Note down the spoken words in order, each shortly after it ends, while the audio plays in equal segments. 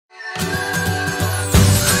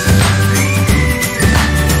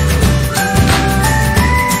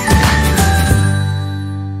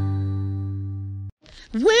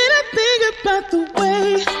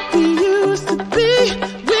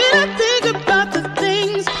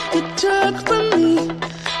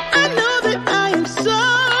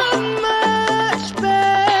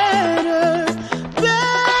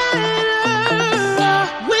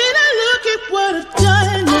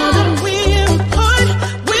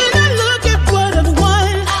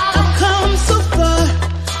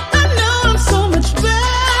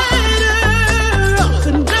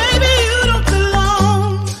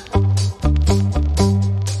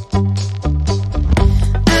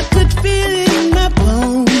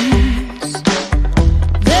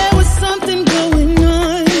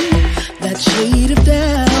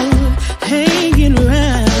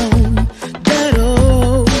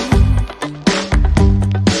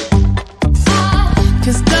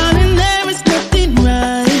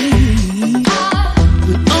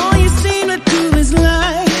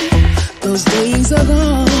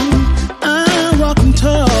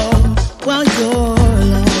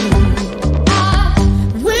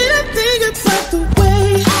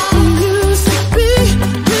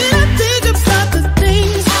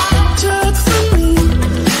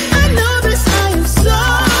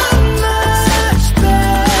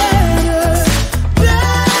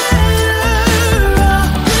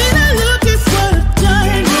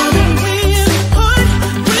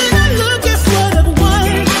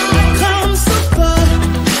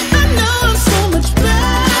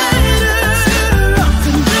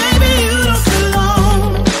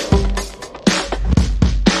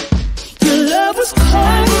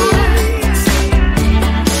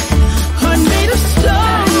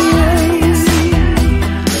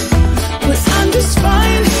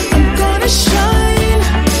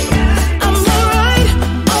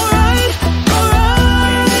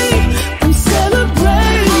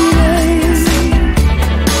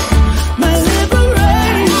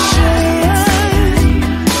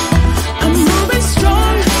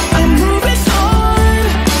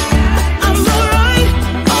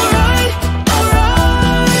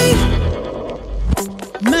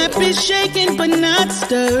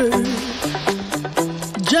disturbed.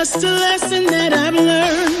 Just a lesson that I've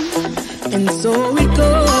learned, and so it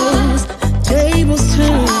goes. Tables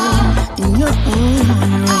turn in your own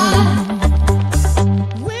room.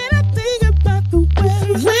 When I think about the way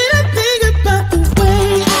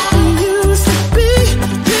we used to be,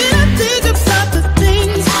 when I think about the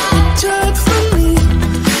things you took from me,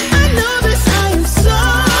 I know that I am so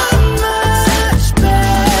much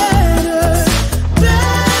better off.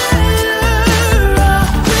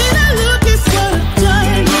 When I look at what I've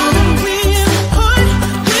done, I'm really hard.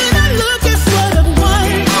 When I look at what I've won,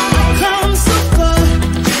 I've come so far.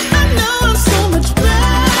 I know I'm so much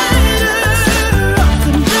better off,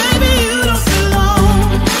 and baby, you don't belong.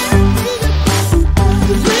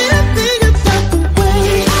 When I think about the way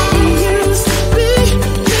we used to be,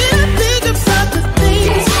 when I think about the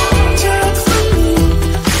things you took from me,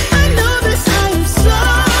 I know that I am so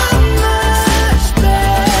much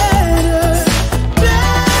better off.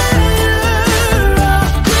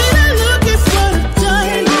 When I look at what I've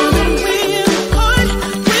done, I'm really hard.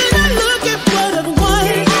 When I look at what I've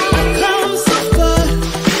won, I've come so far.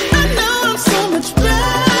 I know I'm so much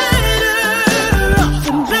better off,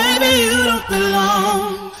 and baby, you don't belong.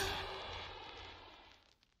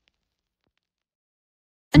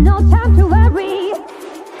 No time to worry.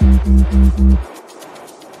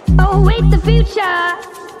 Oh, wait, the future.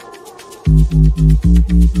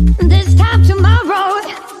 This time tomorrow.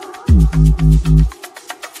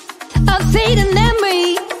 A fading memory.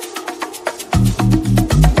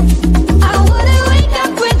 I wanna wake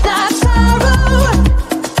up without sorrow.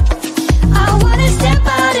 I wanna step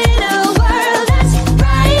out in a world that's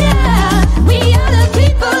brighter. We are the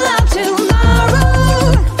people of tomorrow.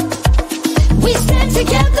 We stand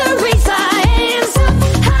together, raise our hands up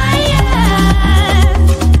higher,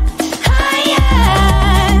 higher,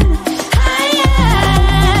 higher.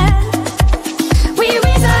 We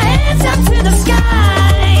raise our hands up to the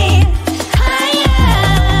sky, higher,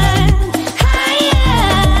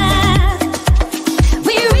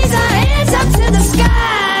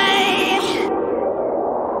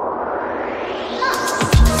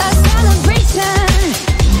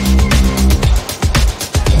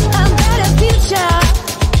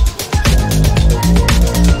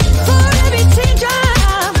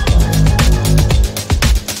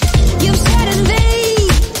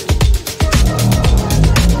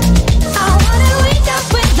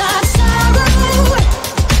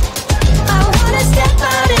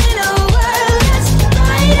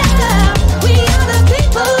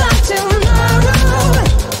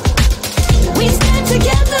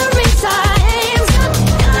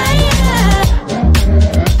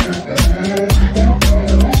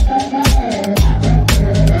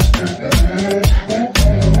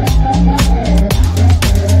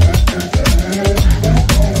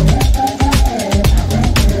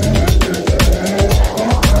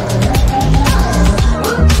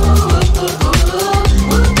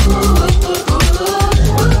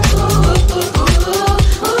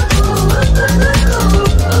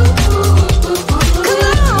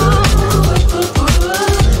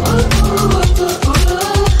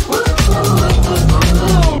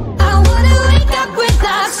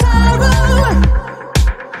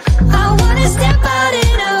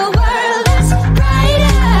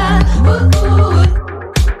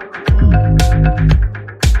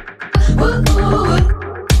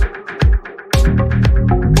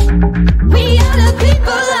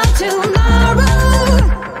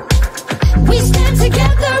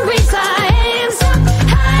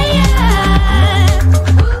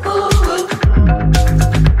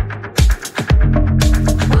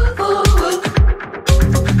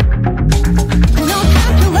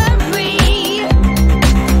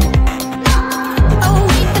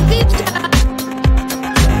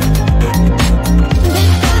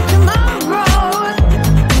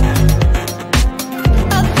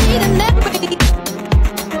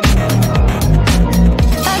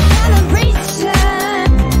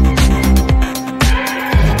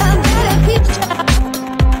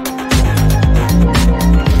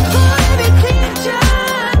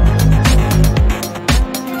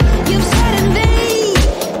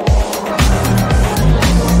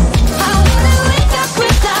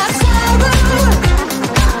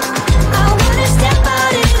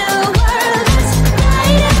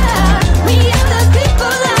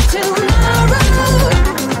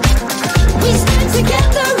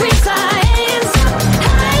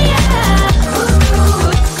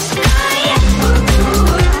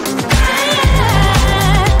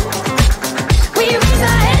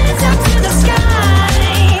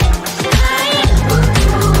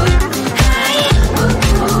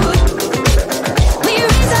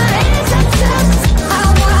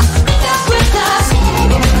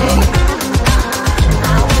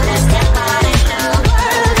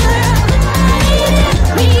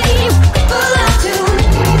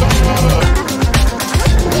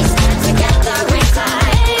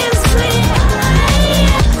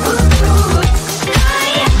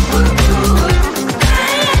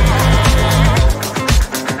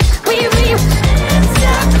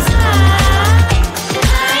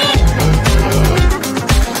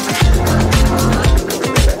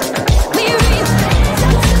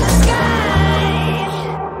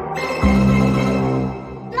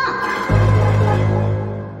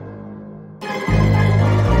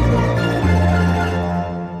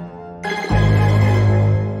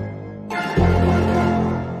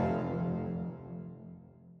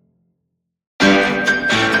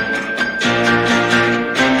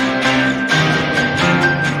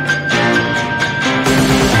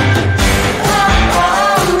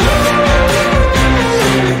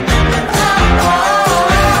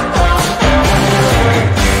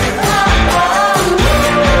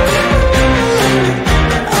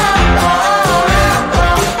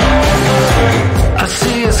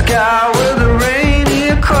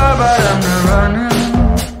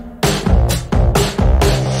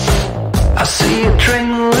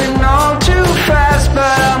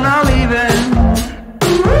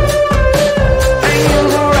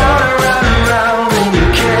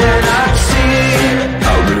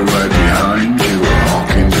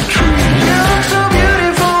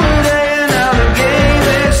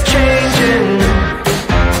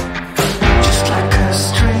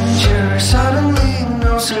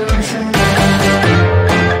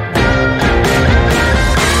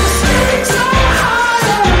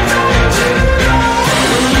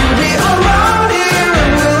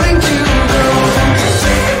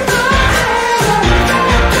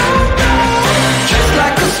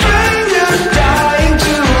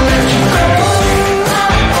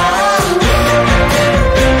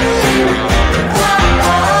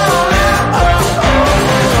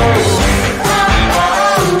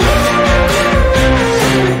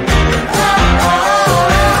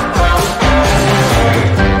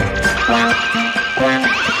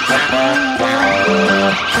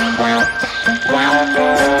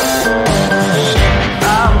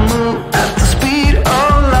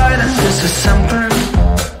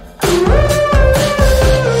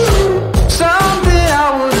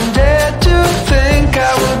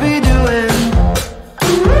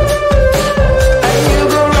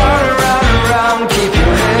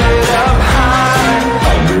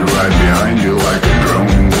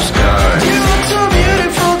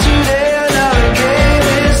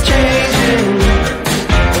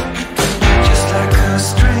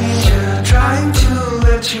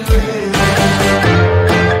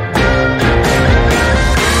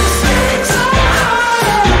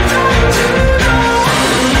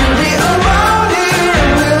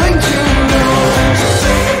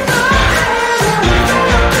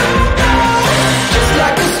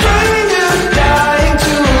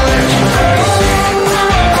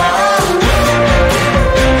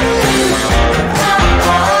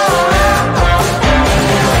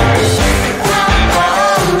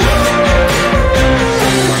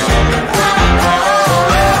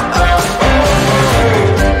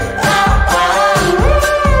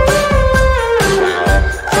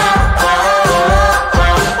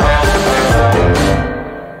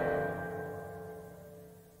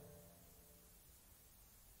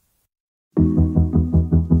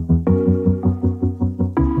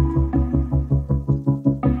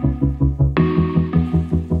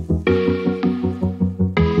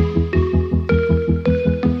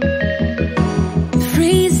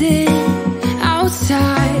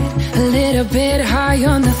 a bit high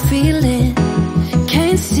on the feeling,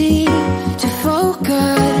 can't seem to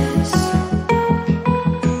focus.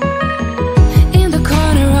 In the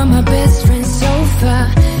corner of my best friend's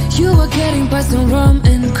sofa, you were getting buzzed on rum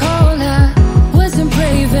and cola. Wasn't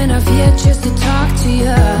brave enough yet just to talk to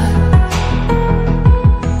you.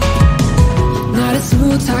 Not a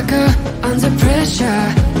smooth talker under pressure.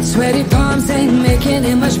 Sweaty palms ain't making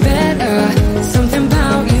it much better. Something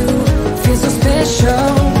about you feels so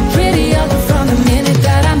special. Pretty up from the minute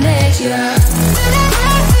that I met you.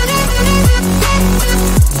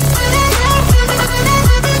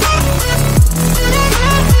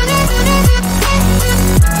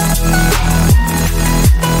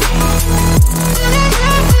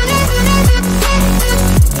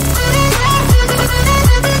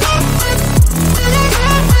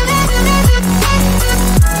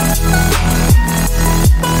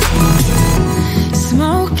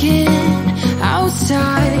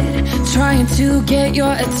 Trying to get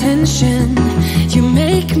your attention, you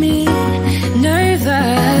make me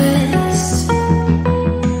nervous.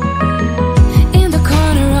 In the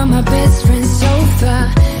corner of my best friend's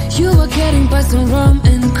sofa, you were getting buzzed on rum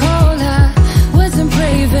and cola. Wasn't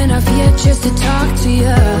brave enough yet just to talk to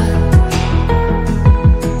you.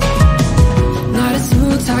 Not a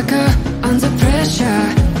smooth talker under pressure.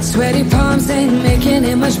 Sweaty palms ain't making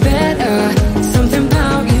it much better. Something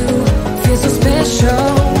about you feels so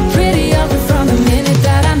special. Pretty up from the minute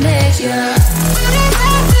that I met you.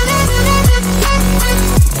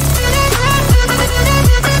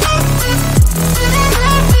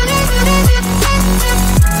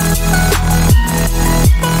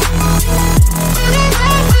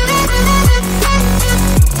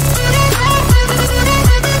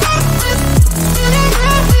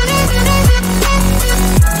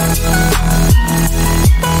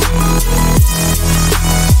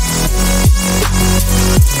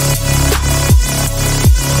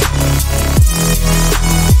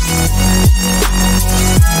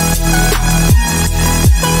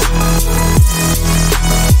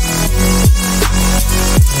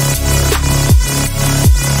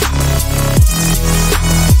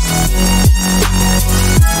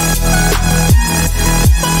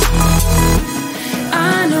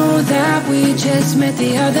 Just met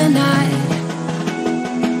the other night,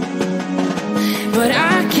 but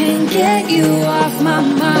I can't get you off my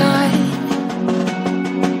mind.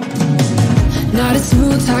 Not a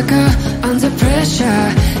smooth talker under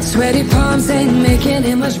pressure. Sweaty palms ain't making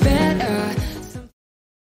it much better.